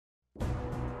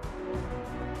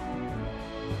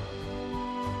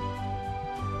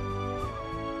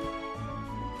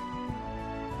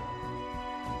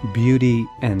Beauty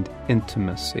and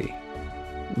intimacy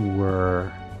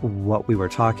were what we were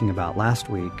talking about last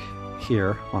week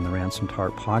here on the Ransomed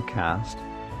Heart podcast.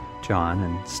 John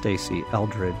and Stacy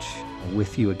Eldridge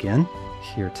with you again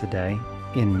here today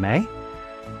in May.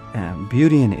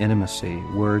 Beauty and intimacy,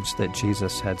 words that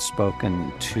Jesus had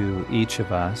spoken to each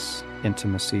of us.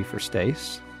 Intimacy for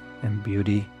Stace and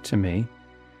beauty to me.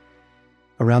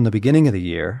 Around the beginning of the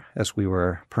year, as we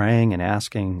were praying and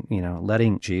asking,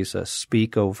 letting Jesus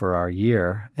speak over our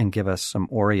year and give us some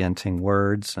orienting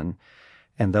words,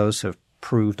 and those have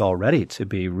proved already to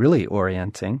be really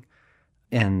orienting.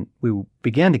 And we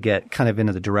began to get kind of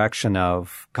into the direction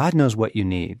of God knows what you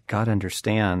need. God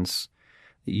understands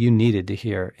that you needed to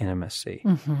hear intimacy.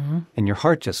 Mm-hmm. And your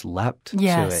heart just leapt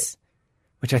to it,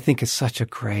 which I think is such a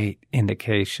great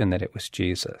indication that it was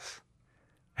Jesus.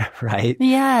 Right?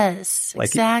 Yes,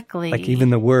 exactly. Like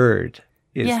even the word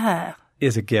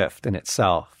is a gift in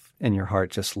itself, and your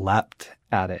heart just leapt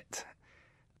at it.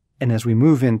 And as we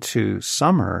move into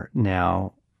summer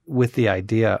now, with the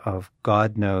idea of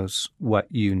God knows what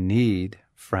you need,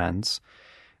 friends,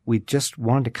 we just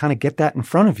wanted to kind of get that in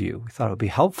front of you. We thought it would be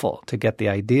helpful to get the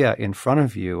idea in front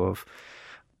of you of,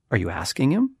 are you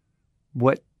asking him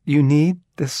what you need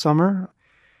this summer?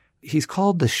 He's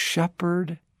called the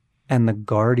shepherd and the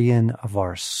guardian of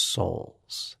our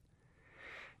souls.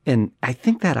 And I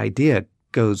think that idea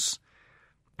goes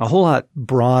a whole lot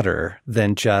broader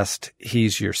than just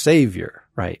he's your savior,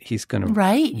 right? He's going to...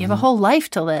 Right. You have a whole life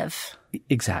to live.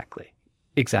 Exactly.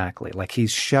 Like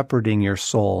he's shepherding your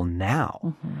soul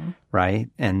now, right?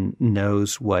 And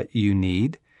knows what you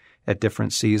need at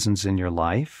different seasons in your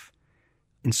life.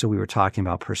 And so we were talking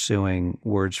about pursuing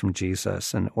words from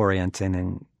Jesus and orienting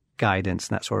and guidance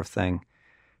and that sort of thing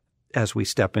as we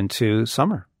step into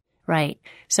summer. Right.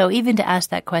 So even to ask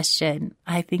that question,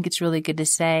 I think it's really good to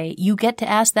say, you get to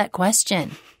ask that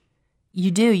question.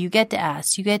 You do. You get to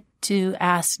ask. You get to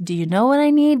ask, do you know what I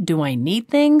need? Do I need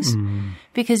things?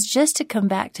 Because just to come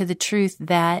back to the truth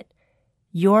that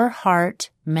your heart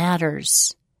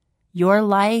matters. Your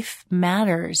life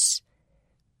matters.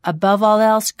 Above all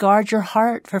else, guard your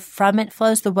heart, for from it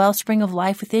flows the wellspring of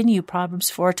life within you.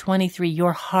 Proverbs 4:23.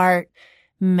 Your heart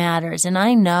matters. And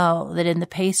I know that in the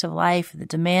pace of life, the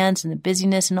demands and the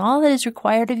busyness and all that is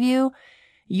required of you,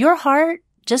 your heart,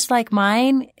 just like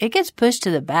mine, it gets pushed to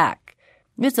the back.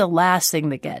 It's the last thing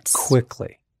that gets.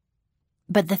 Quickly.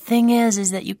 But the thing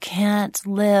is that you can't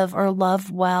live or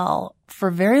love well for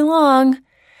very long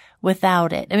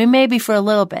without it. I mean, maybe for a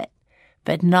little bit,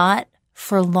 but not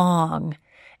for long.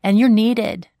 And you're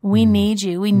needed. We need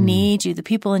you. We need you. The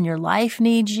people in your life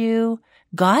need you.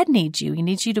 God needs you. He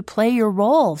needs you to play your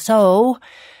role. So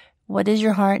what does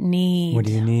your heart need? What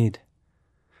do you need?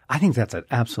 I think that's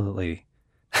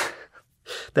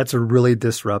that's a really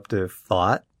disruptive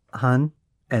thought, hon,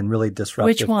 and really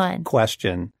disruptive Which one?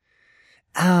 Question.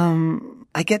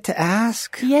 I get to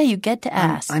ask. Yeah, you get to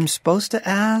ask. I'm supposed to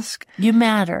ask. You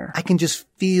matter. I can just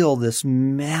feel this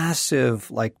massive,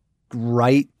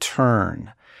 right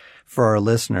turn for our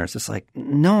listeners. It's like,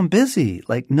 no, I'm busy.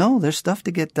 No, there's stuff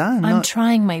to get done. I'm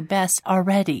trying my best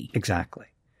already. Exactly.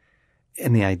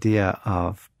 And the idea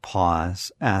of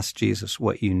pause, ask Jesus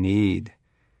what you need,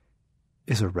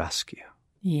 is a rescue.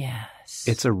 Yes.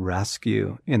 It's a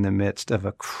rescue in the midst of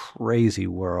a crazy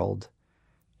world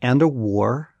and a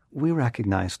war. We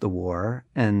recognize the war,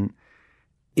 and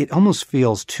it almost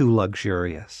feels too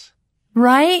luxurious.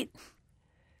 Right?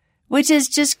 Which is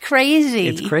just crazy.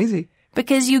 It's crazy.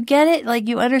 Because you get it,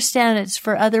 you understand it's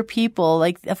for other people.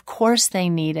 Of course they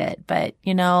need it. But,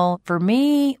 for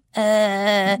me,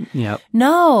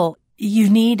 no, you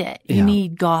need it. You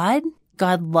need God.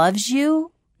 God loves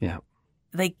you. Yeah.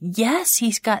 Yes,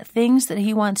 he's got things that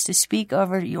he wants to speak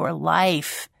over your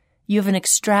life. You have an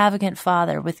extravagant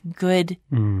Father with good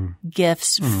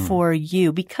gifts for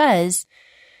you because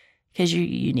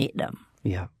you need them.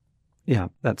 Yeah. Yeah,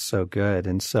 that's so good.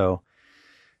 And so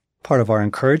part of our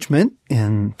encouragement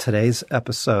in today's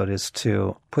episode is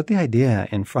to put the idea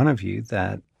in front of you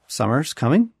that summer's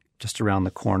coming just around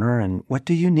the corner, and what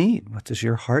do you need? What does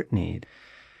your heart need?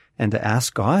 And to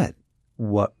ask God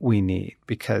what we need,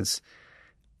 because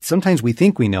sometimes we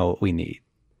think we know what we need,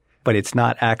 but it's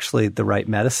not actually the right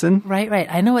medicine. Right.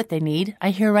 I know what they need. I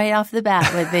hear right off the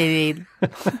bat what they need.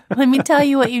 Let me tell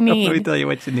you what you need. Let me tell you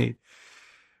what you need.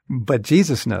 But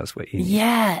Jesus knows what you need.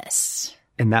 Yes.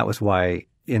 And that was why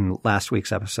in last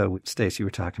week's episode, Stacy, you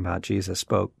were talking about Jesus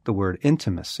spoke the word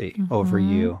intimacy over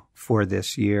you for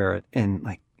this year.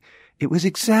 And it was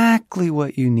exactly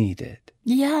what you needed.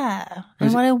 Yeah.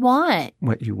 And what I want.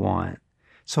 What you want.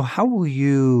 So how will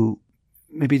you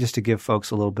maybe just to give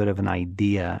folks a little bit of an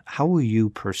idea, how will you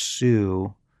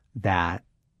pursue that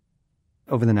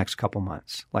over the next couple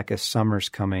months? Like as summer's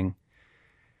coming,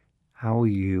 how will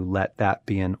you let that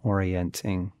be an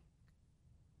orienting?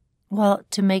 Well,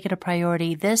 to make it a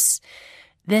priority, this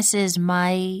is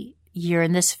my year,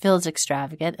 and this feels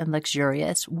extravagant and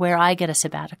luxurious, where I get a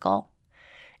sabbatical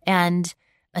and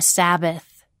a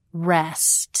Sabbath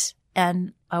rest.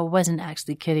 And I wasn't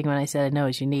actually kidding when I said I know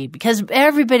what you need, because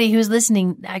everybody who's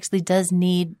listening actually does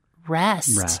need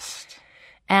rest.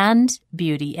 And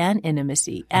beauty and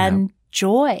intimacy and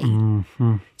joy.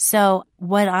 Mm-hmm. So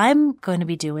what I'm going to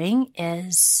be doing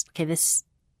is, okay, this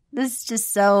is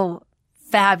just so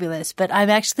fabulous, but I'm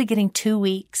actually getting 2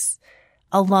 weeks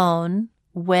alone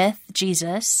with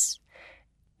Jesus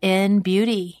in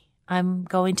beauty. I'm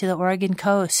going to the Oregon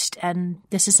coast, and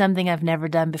this is something I've never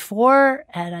done before,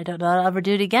 and I don't know I'll ever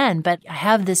do it again, but I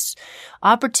have this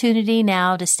opportunity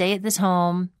now to stay at this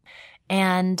home,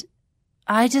 and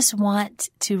I just want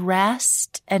to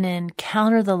rest and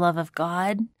encounter the love of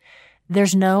God.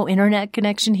 There's no internet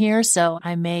connection here, so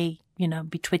I may,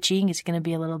 be twitching. It's going to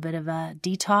be a little bit of a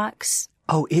detox.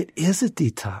 Oh, it is a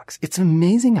detox. It's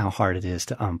amazing how hard it is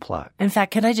to unplug. In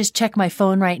fact, can I just check my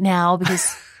phone right now?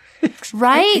 Because,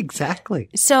 right? Exactly.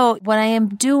 So what I am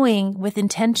doing with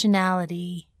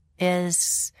intentionality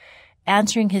is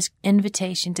answering his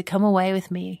invitation to come away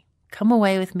with me. Come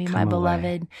away with me, my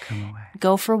beloved. Come away.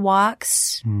 Go for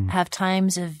walks, have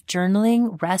times of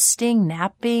journaling, resting,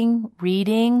 napping,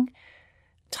 reading,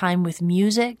 time with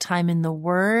music, time in the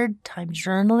Word, time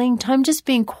journaling, time just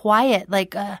being quiet,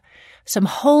 like some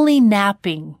holy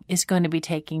napping is going to be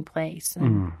taking place.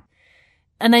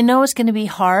 And I know it's going to be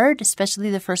hard,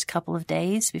 especially the first couple of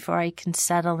days before I can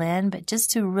settle in, but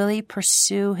just to really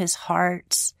pursue his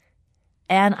heart.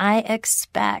 And I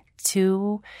expect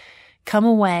to come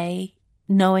away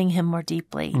knowing him more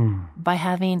deeply by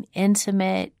having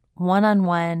intimate,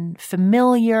 one-on-one,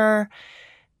 familiar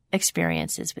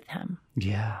experiences with him.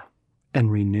 Yeah.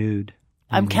 And renewed.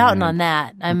 I'm counting on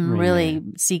that. I'm really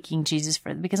seeking Jesus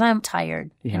because I'm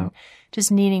tired and just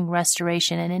needing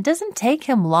restoration. And it doesn't take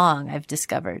him long, I've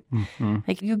discovered.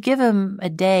 Like you give him a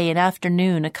day, an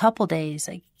afternoon, a couple days,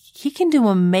 like he can do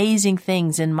amazing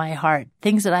things in my heart,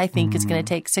 things that I think is going to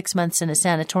take 6 months in a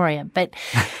sanatorium. But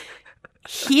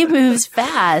he moves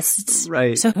fast.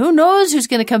 Right. So who knows who's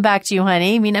going to come back to you,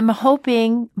 honey? I mean, I'm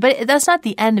hoping, but that's not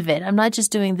the end of it. I'm not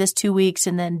just doing this 2 weeks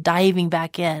and then diving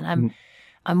back in.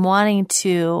 I'm wanting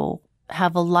to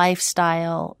have a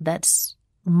lifestyle that's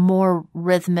more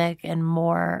rhythmic and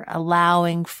more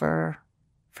allowing for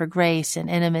grace and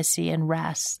intimacy and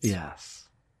rest. Yes.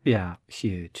 Yeah.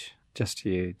 Huge. Just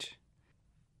huge.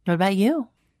 What about you?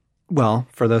 Well,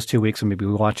 for those 2 weeks, I'm going to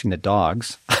be watching the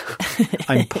dogs.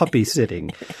 I'm puppy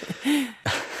sitting,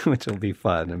 which will be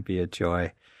fun and be a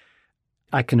joy.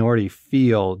 I can already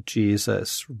feel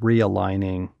Jesus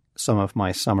realigning some of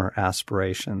my summer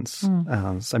aspirations.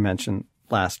 As I mentioned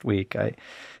last week, I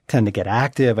tend to get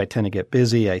active. I tend to get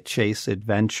busy. I chase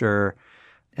adventure.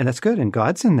 And that's good. And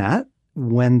God's in that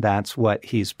when that's what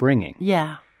he's bringing.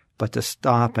 Yeah. But to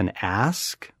stop and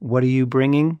ask, what are you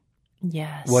bringing?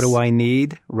 Yes. What do I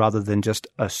need? Rather than just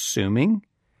assuming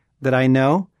that I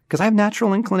know. Because I have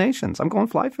natural inclinations. I'm going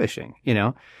fly fishing,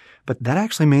 But that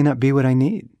actually may not be what I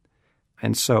need.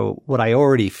 And so what I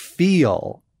already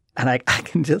feel, and I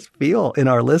can just feel in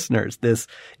our listeners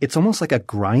it's almost like a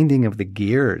grinding of the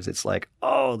gears. It's like,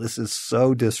 oh, this is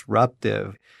so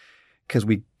disruptive. Because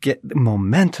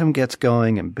momentum gets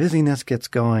going and busyness gets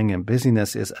going, and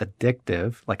busyness is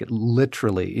addictive. Like it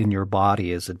literally in your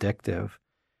body is addictive.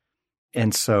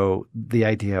 And so the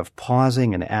idea of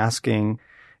pausing and asking,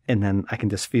 and then I can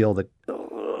just feel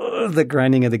the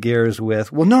grinding of the gears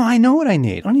with, well, no, I know what I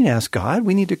need. I don't need to ask God.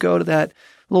 We need to go to that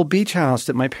little beach house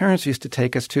that my parents used to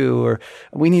take us to, or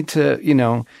we need to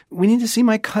see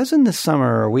my cousin this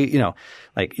summer, or oh,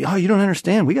 you don't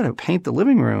understand. We got to paint the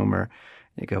living room. Or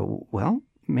you go, well,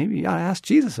 maybe you ought to ask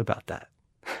Jesus about that.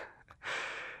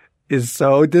 Is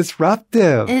so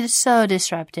disruptive. It is so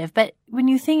disruptive. But when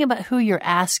you think about who you're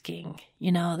asking,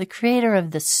 the creator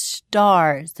of the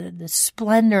stars, the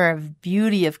splendor of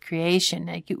beauty of creation,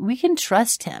 like, we can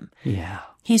trust him. Yeah.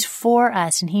 He's for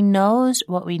us and he knows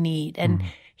what we need. And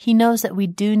he knows that we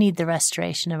do need the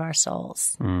restoration of our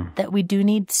souls, that we do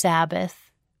need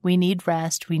Sabbath. We need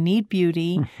rest. We need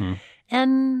beauty.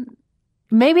 And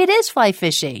maybe it is fly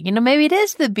fishing, maybe it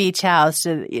is the beach house,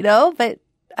 but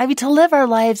to live our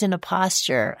lives in a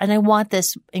posture, and I want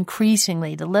this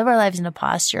increasingly, to live our lives in a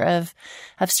posture of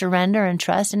surrender and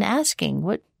trust and asking,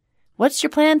 what's your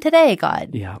plan today,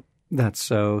 God? Yeah. That's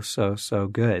so, so, so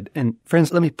good. And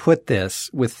friends, let me put this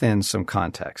within some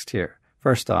context here.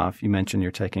 First off, you mentioned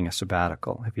you're taking a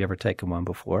sabbatical. Have you ever taken one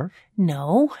before?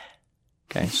 No.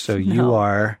 Okay, so No. you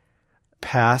are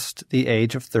past the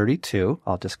age of 32,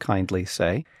 I'll just kindly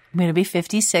say. I'm going to be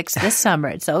 56 this summer.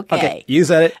 It's okay. Okay, you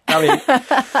said it. I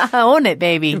mean, own it,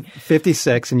 baby.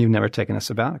 56 and you've never taken a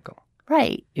sabbatical.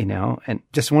 Right. You know, and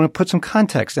just want to put some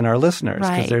context in our listeners because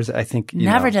Right. there's, I think,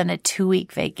 Never done a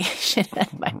 2-week vacation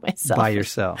by myself. by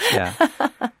yourself. Yeah.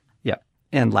 Yeah.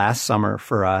 And last summer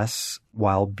for us,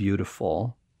 while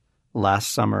beautiful,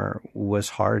 last summer was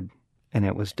hard and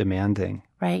it was demanding.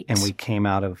 Right. And we came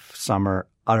out of summer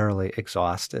utterly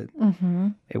exhausted. Mm-hmm.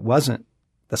 It wasn't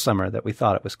the summer that we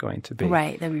thought it was going to be.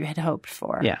 Right, that we had hoped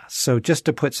for. Yeah. So just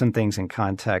to put some things in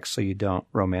context so you don't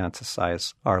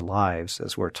romanticize our lives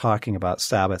as we're talking about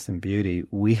Sabbath and beauty,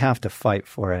 we have to fight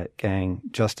for it, gang,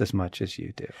 just as much as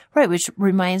you do. Right, which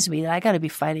reminds me that I got to be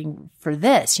fighting for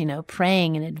this,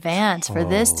 praying in advance for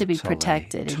this to be Totally,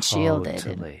 protected and shielded.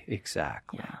 Totally.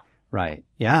 Exactly. Yeah. Right.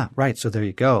 Yeah. Right. So there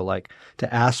you go. Like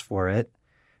to ask for it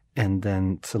and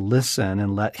then to listen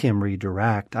and let him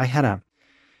redirect.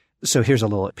 So here's a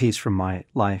little piece from my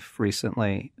life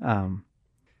recently.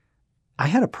 I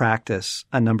had a practice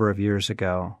a number of years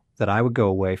ago that I would go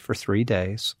away for 3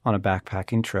 days on a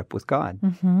backpacking trip with God.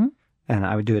 Mm-hmm. And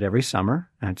I would do it every summer.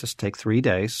 And I'd just take 3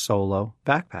 days solo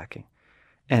backpacking.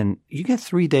 And you get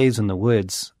 3 days in the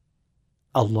woods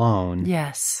alone.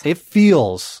 Yes. It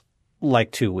feels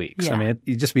like 2 weeks. Yeah. I mean,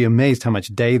 you'd just be amazed how much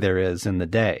day there is in the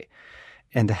day.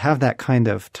 And to have that kind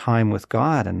of time with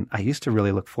God, and I used to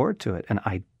really look forward to it. And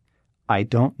I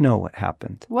don't know what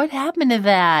happened. What happened to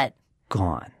that?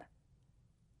 Gone.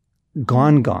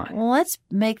 Gone. Well, let's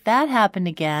make that happen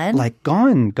again. Like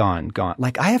gone.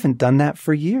 Like I haven't done that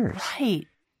for years. Right.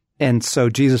 And so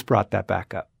Jesus brought that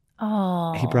back up.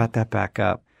 Oh. He brought that back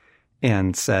up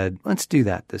and said, let's do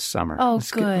that this summer. Oh,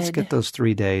 Let's good. get those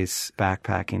 3 days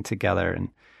backpacking together.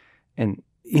 And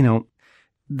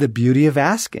the beauty of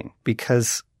asking,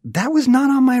 because that was not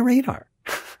on my radar.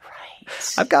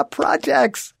 Right. I've got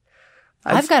projects.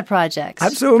 I've got projects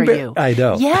I'm so for embarrassed. you. I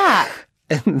know. Yeah.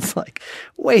 And it's like,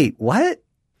 wait, what?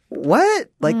 What?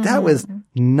 Like that was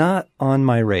not on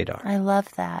my radar. I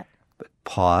love that. But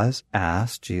pause,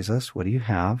 ask Jesus, what do you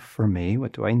have for me?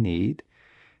 What do I need?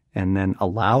 And then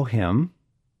allow him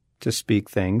to speak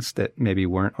things that maybe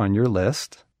weren't on your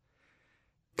list.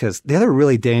 Because the other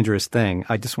really dangerous thing,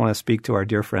 I just want to speak to our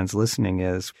dear friends listening,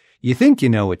 is you think you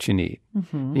know what you need,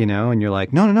 Mm-hmm. and you're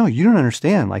like, no, you don't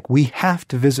understand. Like, we have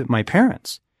to visit my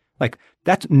parents. Like,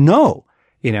 that's no,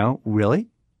 really?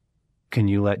 Can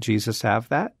you let Jesus have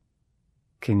that?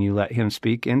 Can you let him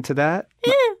speak into that?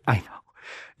 I know.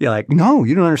 You're like, no,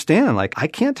 you don't understand. Like, I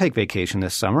can't take vacation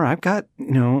this summer. I've got,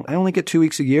 I only get 2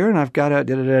 weeks a year and I've got to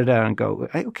da-da-da-da and go,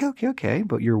 okay.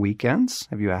 But your weekends?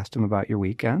 Have you asked him about your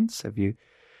weekends? Have you,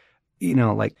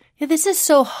 Yeah, this is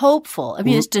so hopeful. I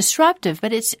mean, it's disruptive,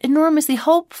 but it's enormously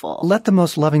hopeful. let the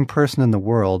most loving person in the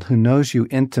world who knows you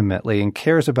intimately and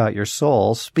cares about your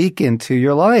soul speak into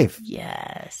your life.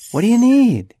 Yes. What do you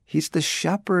need? He's the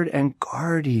shepherd and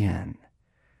guardian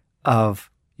of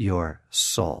your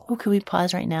soul. Oh, can we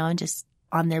pause right now and just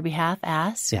on their behalf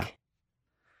ask? Yeah.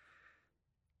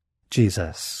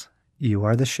 Jesus, you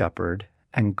are the shepherd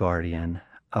and guardian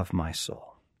of my soul.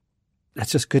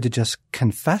 That's just good to just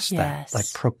confess that. Yes.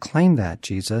 Like proclaim that,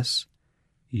 Jesus.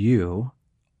 You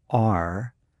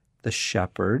are the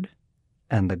shepherd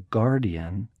and the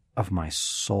guardian of my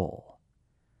soul.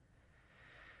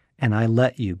 And I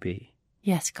let you be.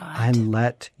 Yes, God. I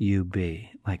let you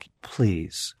be. Like,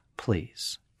 please,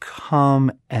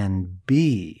 come and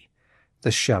be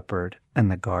the shepherd and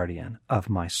the guardian of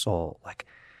my soul. Like,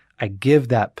 I give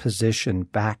that position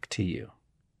back to you.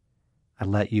 I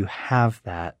let you have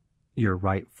that, your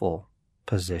rightful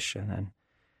position.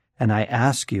 And I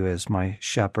ask you as my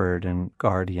shepherd and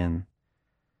guardian,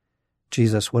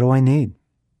 Jesus, what do I need?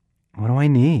 What do I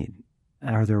need?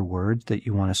 Are there words that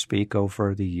you want to speak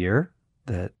over the year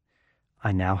that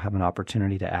I now have an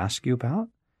opportunity to ask you about?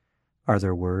 Are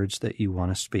there words that you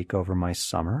want to speak over my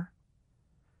summer?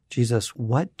 Jesus,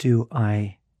 what do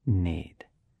I need?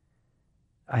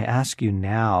 I ask you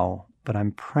now, but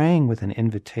I'm praying with an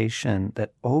invitation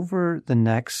that over the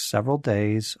next several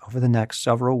days, over the next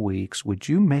several weeks, would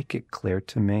you make it clear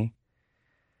to me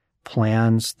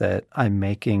plans that I'm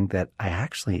making that I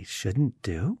actually shouldn't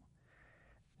do?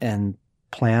 And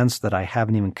plans that I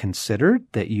haven't even considered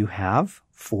that you have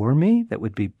for me that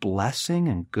would be blessing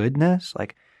and goodness.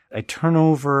 Like, I turn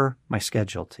over my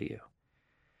schedule to you,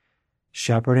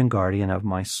 shepherd and guardian of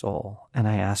my soul, and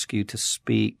I ask you to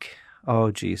speak.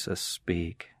 Oh, Jesus,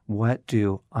 speak. What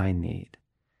do I need?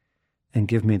 And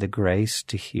give me the grace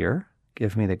to hear,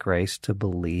 give me the grace to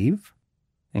believe,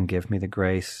 and give me the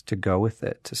grace to go with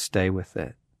it, to stay with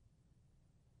it.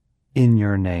 In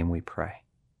your name we pray.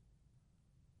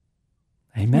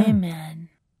 Amen. Amen.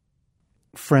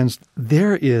 Friends,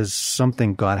 there is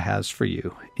something God has for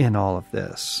you in all of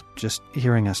this. Just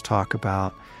hearing us talk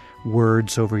about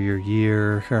words over your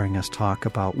year, hearing us talk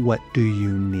about what do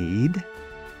you need,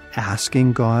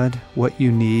 asking God what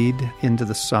you need into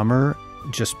the summer,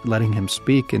 just letting Him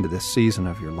speak into this season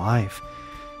of your life.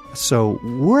 So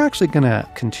we're actually going to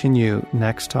continue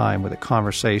next time with a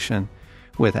conversation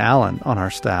with Alan on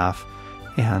our staff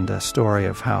and a story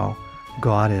of how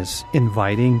God is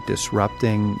inviting,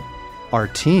 disrupting our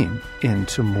team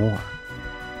into more.